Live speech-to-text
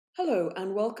Hello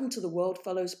and welcome to the World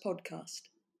Fellows podcast.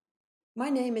 My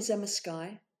name is Emma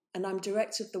Skye and I'm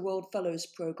Director of the World Fellows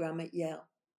Programme at Yale.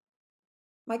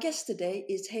 My guest today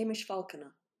is Hamish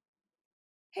Falconer.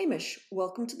 Hamish,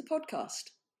 welcome to the podcast.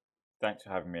 Thanks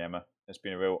for having me, Emma. It's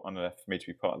been a real honour for me to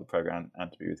be part of the programme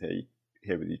and to be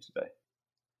here with you today.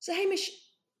 So Hamish,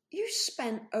 you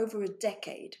spent over a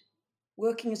decade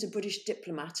working as a British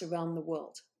diplomat around the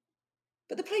world.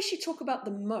 But the place you talk about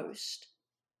the most,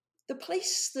 the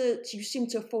place that you seem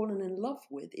to have fallen in love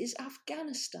with, is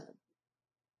Afghanistan.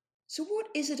 So what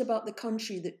is it about the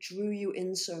country that drew you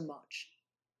in so much?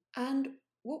 And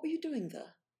what were you doing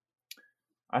there?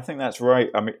 I think that's right.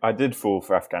 I mean, I did fall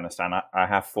for Afghanistan. I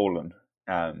have fallen.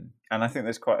 And I think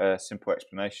there's quite a simple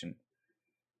explanation,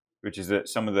 which is that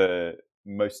some of the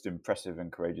most impressive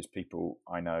and courageous people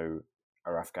I know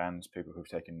are Afghans, people who've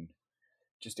taken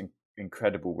just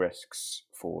incredible risks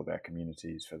for their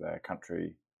communities, for their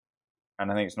country.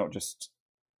 And I think it's not just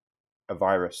a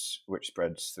virus which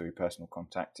spreads through personal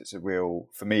contact.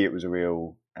 For me, it was a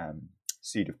real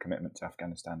seed of commitment to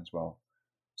Afghanistan as well.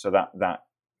 So that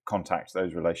contact,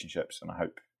 those relationships, and I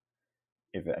hope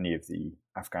if any of the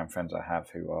Afghan friends I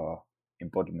have who are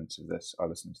embodiments of this are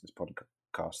listening to this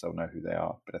podcast, they'll know who they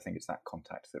are. But I think it's that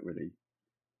contact that really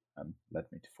led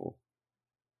me to fall.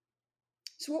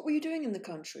 So what were you doing in the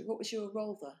country? What was your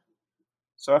role there?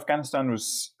 So Afghanistan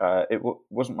was,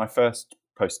 wasn't my first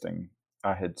posting.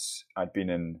 I'd been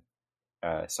in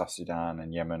South Sudan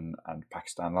and Yemen and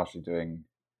Pakistan, largely doing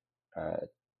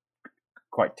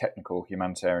quite technical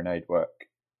humanitarian aid work.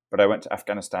 But I went to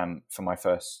Afghanistan for my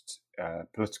first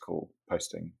political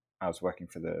posting. I was working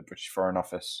for the British Foreign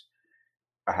Office.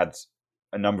 I had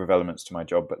a number of elements to my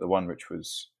job, but the one which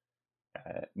was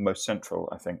most central,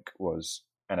 I think, was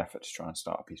an effort to try and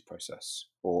start a peace process,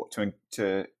 or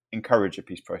to encourage a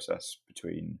peace process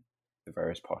between the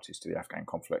various parties to the Afghan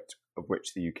conflict, of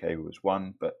which the UK was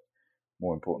one, but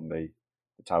more importantly,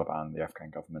 the Taliban, the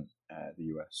Afghan government, the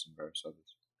US, and various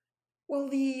others. Well,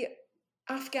 the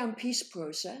Afghan peace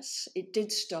process, it did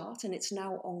start and it's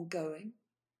now ongoing.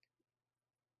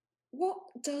 What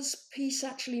does peace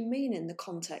actually mean in the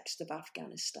context of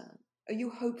Afghanistan? Are you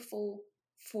hopeful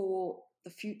for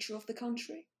the future of the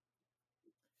country?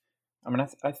 I mean,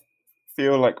 I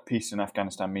feel like peace in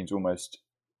Afghanistan means almost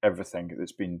everything.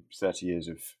 There's been 30 years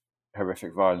of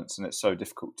horrific violence, and it's so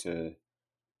difficult to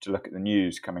look at the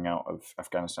news coming out of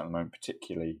Afghanistan at the moment,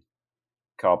 particularly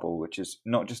Kabul, which is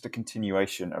not just a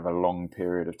continuation of a long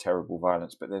period of terrible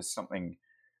violence, but there's something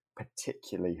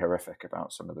particularly horrific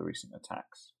about some of the recent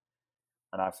attacks.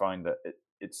 And I find that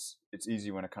it's easy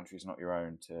when a country is not your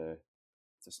own to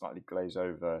slightly glaze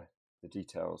over the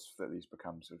details, that these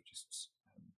become sort of just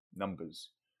numbers.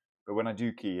 But when I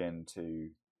do key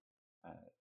into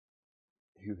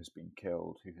who has been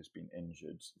killed, who has been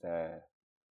injured, the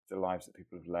lives that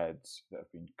people have led that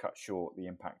have been cut short, the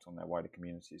impact on their wider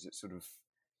communities, it's sort of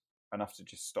enough to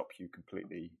just stop you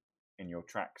completely in your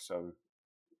tracks. So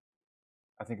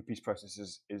I think a peace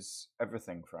process is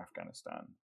everything for Afghanistan.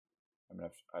 I mean,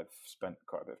 I've spent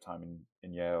quite a bit of time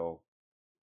in Yale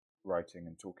writing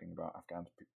and talking about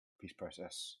Afghan's peace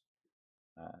process.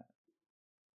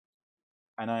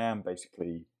 And I am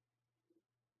basically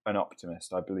an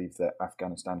optimist. I believe that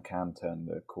Afghanistan can turn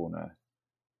the corner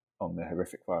on the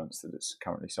horrific violence that it's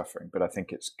currently suffering. But I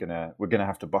think we're gonna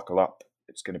have to buckle up.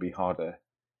 It's going to be harder,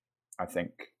 I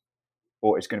think,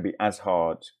 or it's going to be as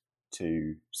hard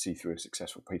to see through a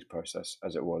successful peace process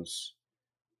as it was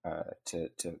to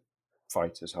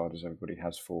fight as hard as everybody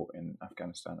has fought in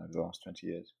Afghanistan over the last 20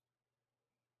 years.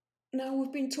 Now,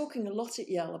 we've been talking a lot at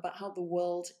Yale about how the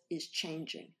world is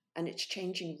changing, and it's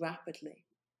changing rapidly.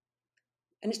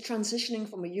 And it's transitioning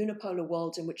from a unipolar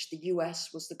world in which the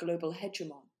US was the global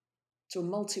hegemon to a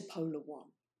multipolar one.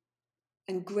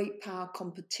 And great power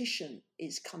competition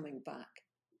is coming back.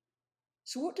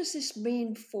 So what does this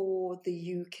mean for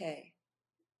the UK?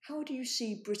 How do you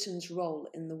see Britain's role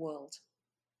in the world?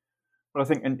 Well, I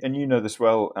think, and you know this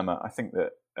well, Emma, I think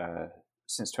that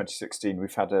since 2016,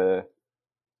 we've had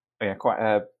quite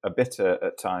a bitter,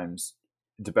 at times,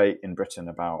 debate in Britain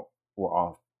about what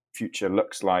our future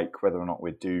looks like, whether or not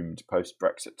we're doomed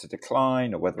post-Brexit to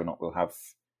decline, or whether or not we'll have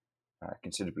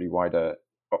considerably wider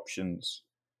options.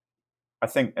 I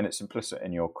think, and it's implicit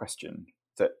in your question,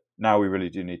 that now we really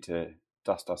do need to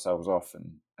dust ourselves off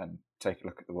and take a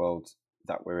look at the world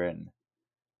that we're in.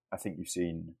 I think you've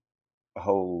seen a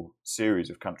whole series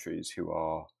of countries who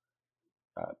are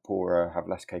poorer, have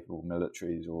less capable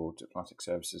militaries or diplomatic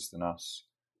services than us,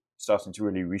 starting to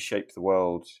really reshape the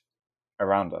world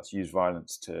around us, use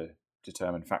violence to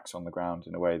determine facts on the ground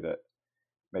in a way that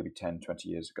maybe 10, 20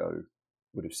 years ago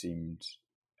would have seemed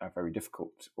very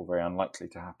difficult or very unlikely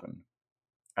to happen.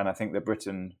 And I think that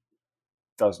Britain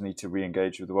does need to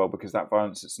re-engage with the world, because that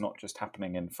violence is not just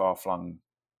happening in far-flung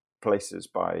places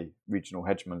by regional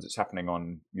hegemons, it's happening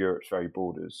on Europe's very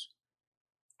borders.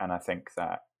 And I think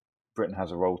that Britain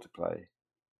has a role to play.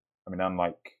 I mean,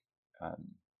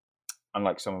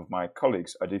 unlike some of my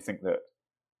colleagues, I do think that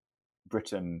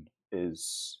Britain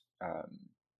is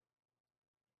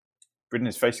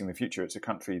facing the future. It's a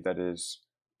country that is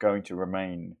going to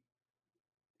remain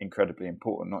incredibly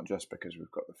important, not just because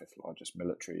we've got the fifth largest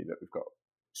military, that we've got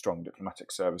strong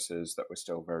diplomatic services, that we're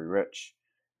still very rich,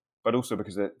 but also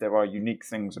because there are unique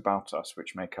things about us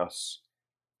which make us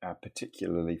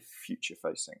particularly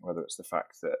future-facing, whether it's the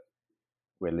fact that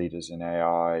we're leaders in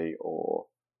AI or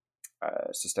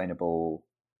sustainable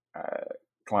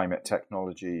climate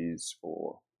technologies,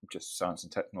 or just science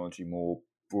and technology more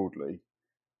broadly.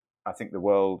 I think the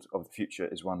world of the future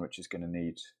is one which is going to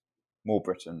need more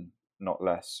Britain, not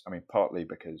less. I mean, partly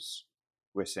because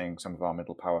we're seeing some of our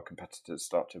middle power competitors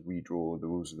start to redraw the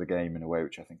rules of the game in a way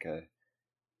which I think are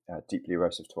deeply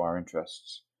erosive to our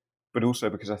interests, but also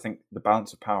because I think the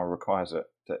balance of power requires it,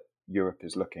 that Europe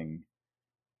is looking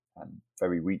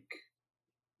very weak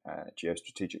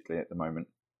geostrategically at the moment,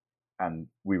 and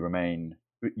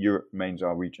Europe remains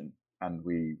our region, and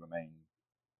we remain,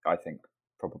 I think,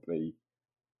 probably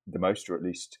the most, or at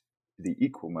least the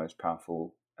equal most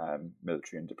powerful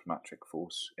military and diplomatic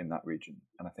force in that region.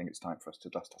 And I think it's time for us to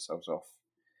dust ourselves off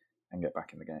and get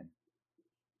back in the game.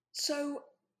 So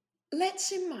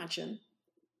let's imagine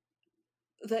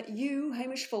that you,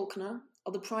 Hamish Falconer,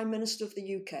 are the Prime Minister of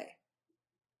the UK.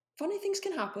 Funny things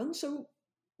can happen, so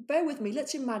bear with me.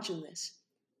 Let's imagine this.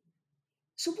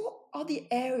 So what are the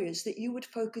areas that you would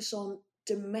focus on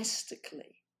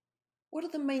domestically? What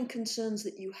are the main concerns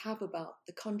that you have about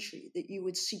the country that you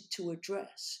would seek to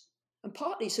address? And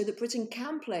partly so that Britain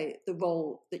can play the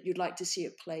role that you'd like to see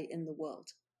it play in the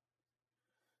world.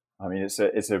 I mean,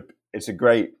 it's a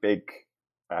great big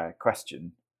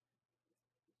question,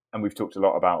 and we've talked a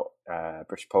lot about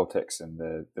British politics and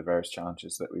the various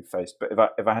challenges that we've faced. But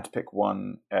if I had to pick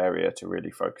one area to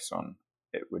really focus on,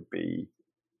 it would be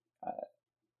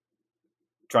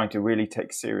trying to really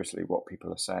take seriously what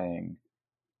people are saying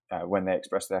when they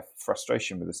express their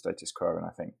frustration with the status quo. And I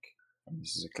think, and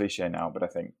this is a cliche now, but I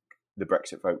think the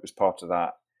Brexit vote was part of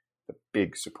that. The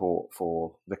big support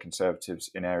for the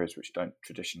Conservatives in areas which don't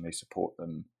traditionally support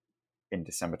them in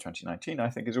December 2019, I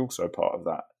think, is also part of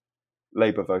that.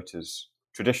 Labour voters,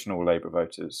 traditional Labour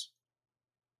voters,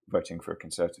 voting for a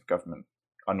Conservative government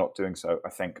are not doing so, I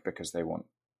think, because they want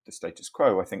the status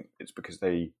quo. I think it's because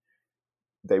they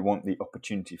want the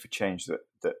opportunity for change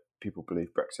that people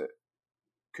believe Brexit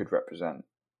could represent.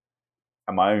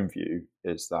 And my own view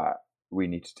is that we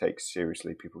need to take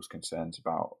seriously people's concerns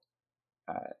about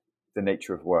the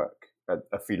nature of work,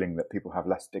 a feeling that people have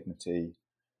less dignity,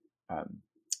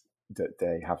 that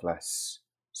they have less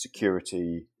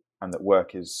security, and that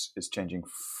work is changing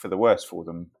for the worse for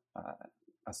them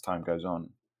as time goes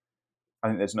on. I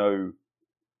think there's no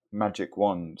magic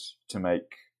wand to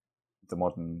make the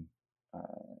modern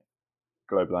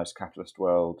globalized capitalist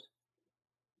world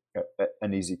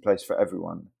an easy place for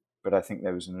everyone, but I think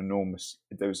there was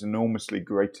enormously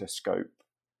greater scope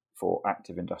for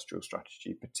active industrial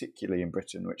strategy, particularly in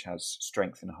Britain, which has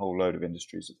strength in a whole load of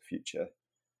industries of the future,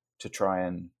 to try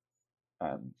and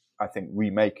I think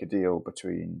remake a deal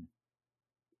between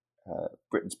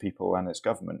Britain's people and its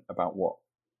government about what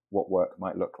work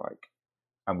might look like.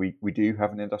 And we do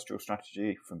have an industrial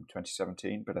strategy from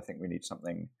 2017, but I think we need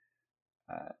something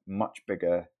much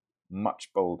bigger,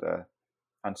 much bolder,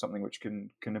 and something which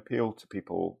can appeal to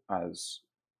people as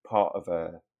part of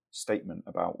a statement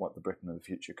about what the Britain of the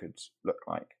future could look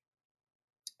like.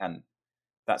 And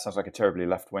that sounds like a terribly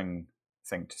left-wing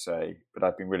thing to say, but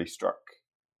I've been really struck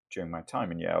during my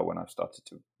time in Yale, when I've started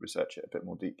to research it a bit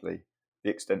more deeply, the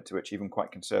extent to which even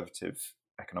quite conservative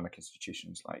economic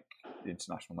institutions like the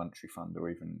International Monetary Fund or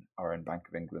even our own Bank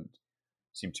of England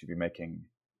seem to be making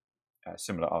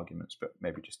similar arguments, but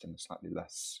maybe just in a slightly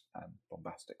less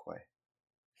bombastic way.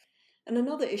 And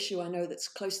another issue I know that's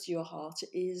close to your heart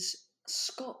is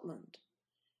Scotland.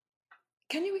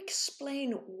 Can you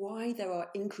explain why there are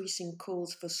increasing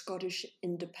calls for Scottish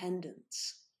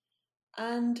independence?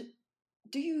 And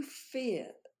do you fear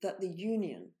that the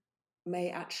Union may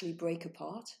actually break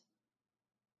apart?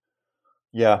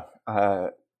 Yeah,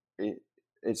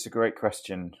 it's a great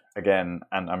question again.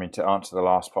 And I mean, to answer the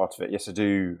last part of it, yes, I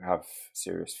do have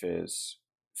serious fears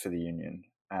for the Union.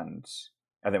 And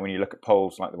I think when you look at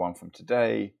polls like the one from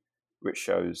today, which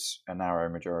shows a narrow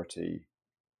majority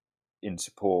in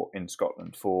support in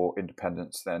Scotland for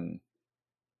independence, then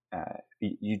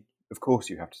you of course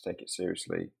you have to take it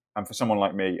seriously. And for someone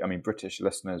like me, I mean, British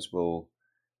listeners will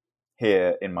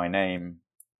hear in my name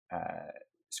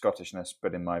Scottishness,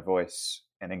 but in my voice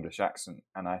an English accent.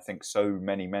 And I think so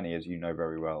many, as you know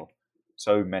very well,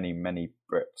 so many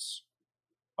Brits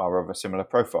are of a similar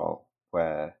profile,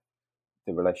 where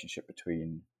the relationship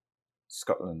between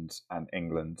Scotland and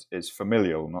England is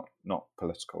familial, not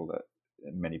political. That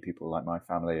many people, like my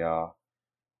family, are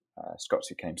Scots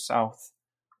who came south,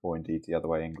 or indeed the other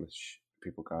way, English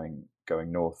people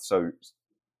going north. So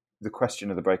the question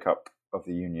of the breakup of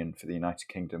the Union for the United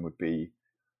Kingdom would be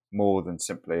more than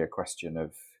simply a question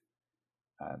of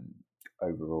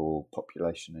overall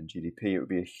population and GDP. It would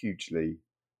be a hugely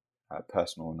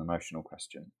personal and emotional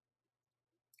question.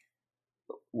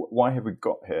 Why have we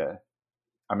got here?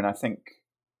 I mean, I think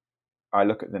I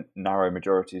look at the narrow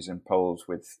majorities in polls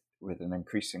with an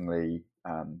increasingly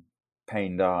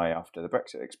pained eye after the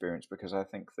Brexit experience, because I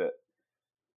think that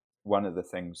one of the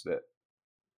things that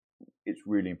it's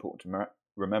really important to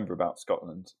remember about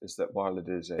Scotland is that while it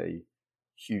is a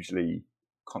hugely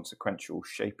consequential,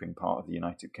 shaping part of the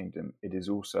United Kingdom, it is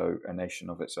also a nation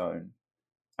of its own.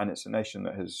 And it's a nation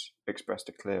that has expressed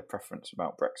a clear preference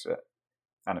about Brexit,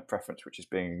 and a preference which is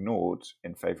being ignored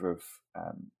in favour of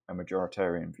a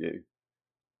majoritarian view.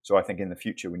 So I think in the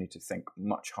future we need to think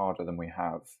much harder than we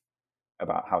have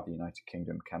about how the United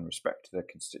Kingdom can respect the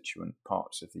constituent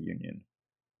parts of the Union,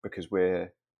 because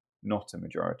we're not a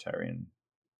majoritarian.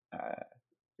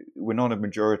 We're not a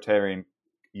majoritarian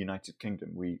United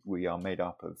Kingdom. We are made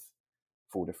up of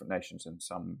 4 different nations, and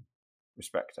some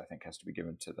respect, I think, has to be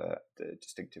given to the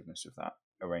distinctiveness of that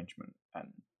arrangement.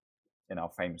 And in our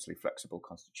famously flexible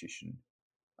constitution,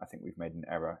 I think we've made an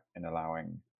error in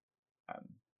allowing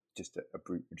just a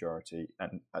brute majority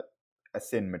and a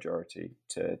thin majority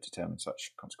to determine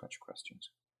such consequential questions.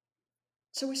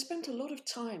 So we spent a lot of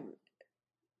time,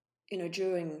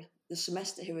 during the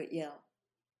semester here at Yale,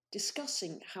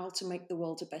 discussing how to make the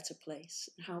world a better place,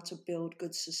 how to build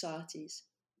good societies,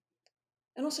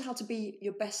 and also how to be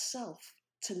your best self,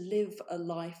 to live a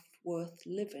life worth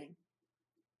living.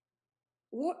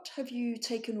 What have you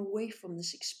taken away from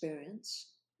this experience,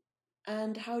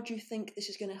 and how do you think this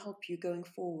is going to help you going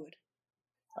forward?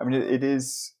 I mean, it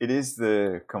is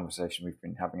the conversation we've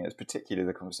been having. It's particularly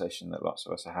the conversation that lots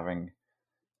of us are having.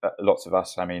 Lots of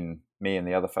us, I mean, me and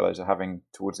the other fellows, are having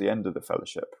towards the end of the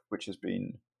fellowship, which has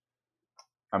been,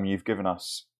 I mean, you've given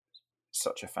us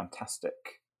such a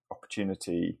fantastic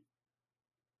opportunity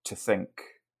to think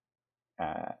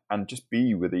and just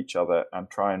be with each other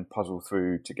and try and puzzle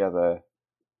through together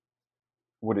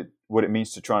what it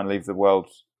means to try and leave the world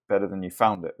better than you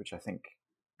found it, which I think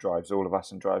drives all of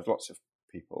us and drives lots of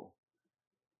people.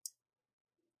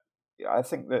 I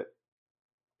think that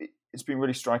it's been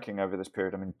really striking over this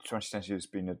period. I mean, 2020 has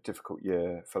been a difficult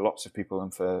year for lots of people,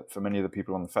 and for many of the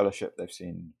people on the fellowship, they've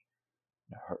seen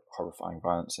horrifying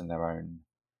violence in their own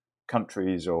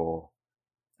countries, or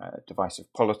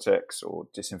divisive politics, or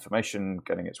disinformation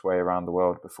getting its way around the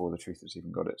world before the truth has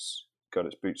even got its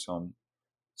boots on.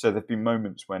 So there have been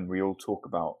moments when we all talk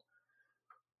about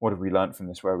what have we learned from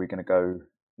this, where are we going to go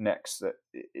next, that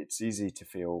it's easy to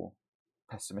feel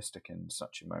pessimistic in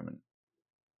such a moment.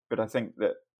 But I think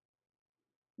that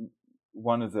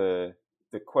one of the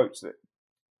quotes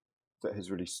that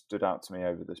has really stood out to me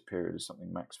over this period is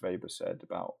something Max Weber said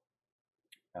about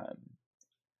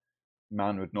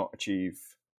man would not achieve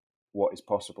what is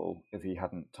possible if he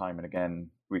hadn't time and again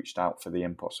reached out for the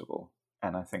impossible.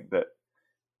 And I think that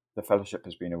the fellowship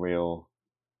has been a real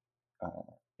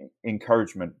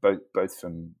encouragement, both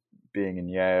from being in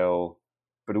Yale,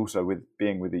 but also with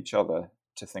being with each other,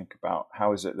 to think about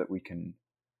how is it that we can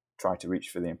try to reach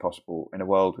for the impossible in a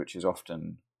world which is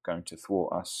often going to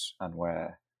thwart us, and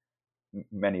where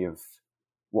many of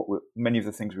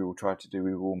the things we will try to do,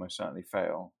 we will almost certainly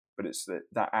fail. But it's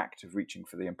that act of reaching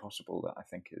for the impossible that I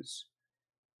think is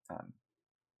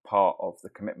part of the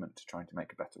commitment to trying to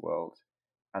make a better world.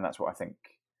 And that's what I think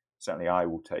certainly I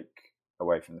will take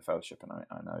away from the fellowship, and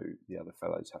I know the other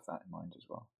fellows have that in mind as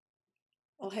well.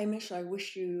 Well, Hamish, I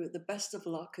wish you the best of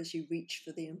luck as you reach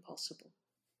for the impossible.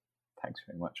 Thanks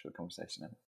very much for the conversation, Emma.